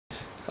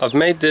I've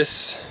made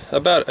this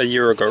about a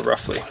year ago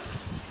roughly,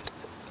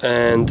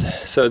 and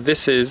so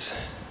this is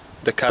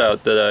the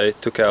cutout that I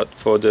took out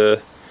for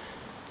the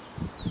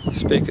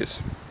speakers.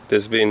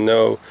 There's been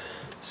no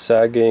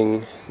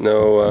sagging,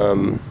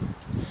 no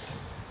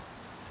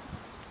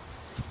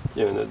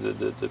you know,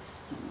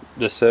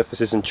 the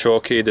surface isn't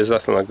chalky, there's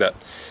nothing like that.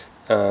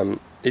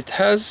 It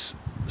has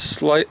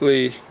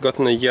slightly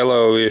gotten a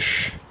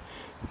yellowish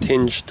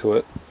tinge to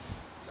it.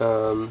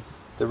 The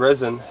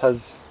resin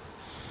has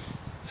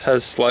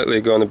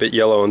slightly gone a bit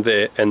yellow on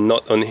there and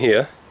not on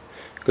here,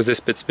 because this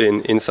bit's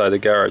been inside the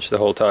garage the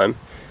whole time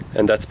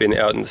and that's been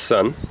out in the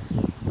sun.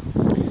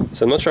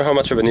 So I'm not sure how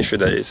much of an issue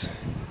that is.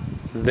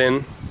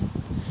 Then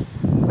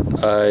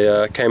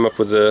I came up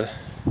with a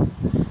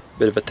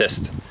bit of a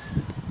test.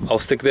 I'll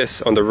stick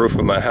this on the roof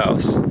of my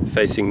house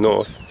facing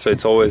north, so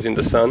it's always in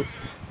the sun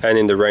and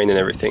in the rain and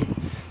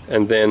everything.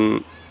 And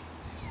then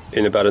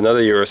in about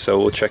another year or so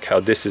we'll check how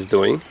this is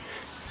doing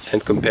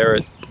and compare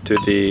it to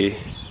the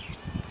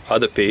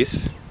other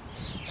piece.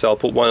 So I'll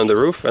put one on the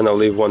roof and I'll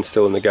leave one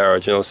still in the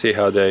garage, and I'll see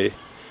how they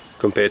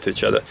compare to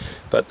each other.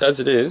 But as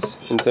it is,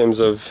 in terms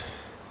of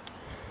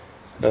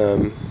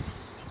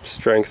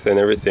strength and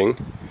everything,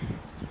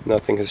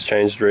 nothing has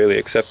changed really,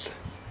 except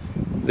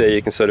there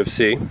you can sort of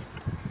see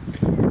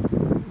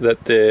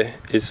that there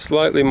is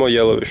slightly more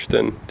yellowish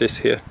than this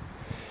here.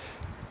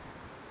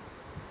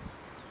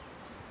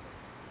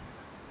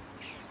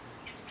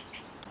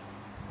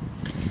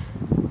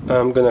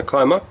 I'm gonna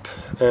climb up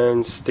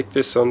and stick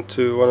this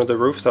onto one of the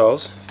roof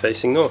tiles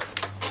facing north.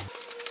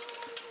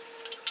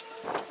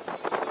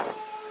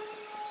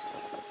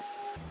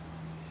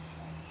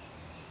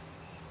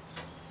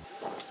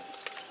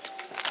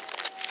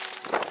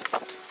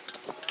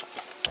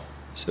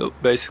 So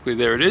basically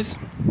there it is.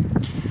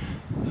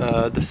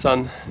 The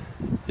sun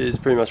is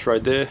pretty much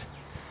right there,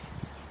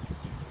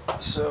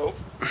 so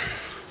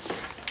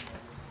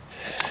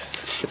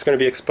it's going to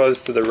be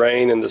exposed to the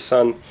rain and the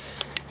sun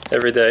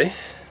every day.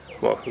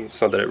 Well,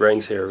 it's not that it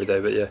rains here every day,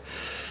 but yeah,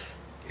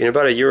 in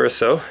about a year or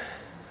so,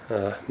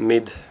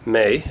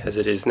 mid-May as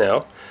it is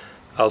now,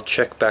 I'll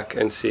check back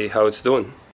and see how it's doing.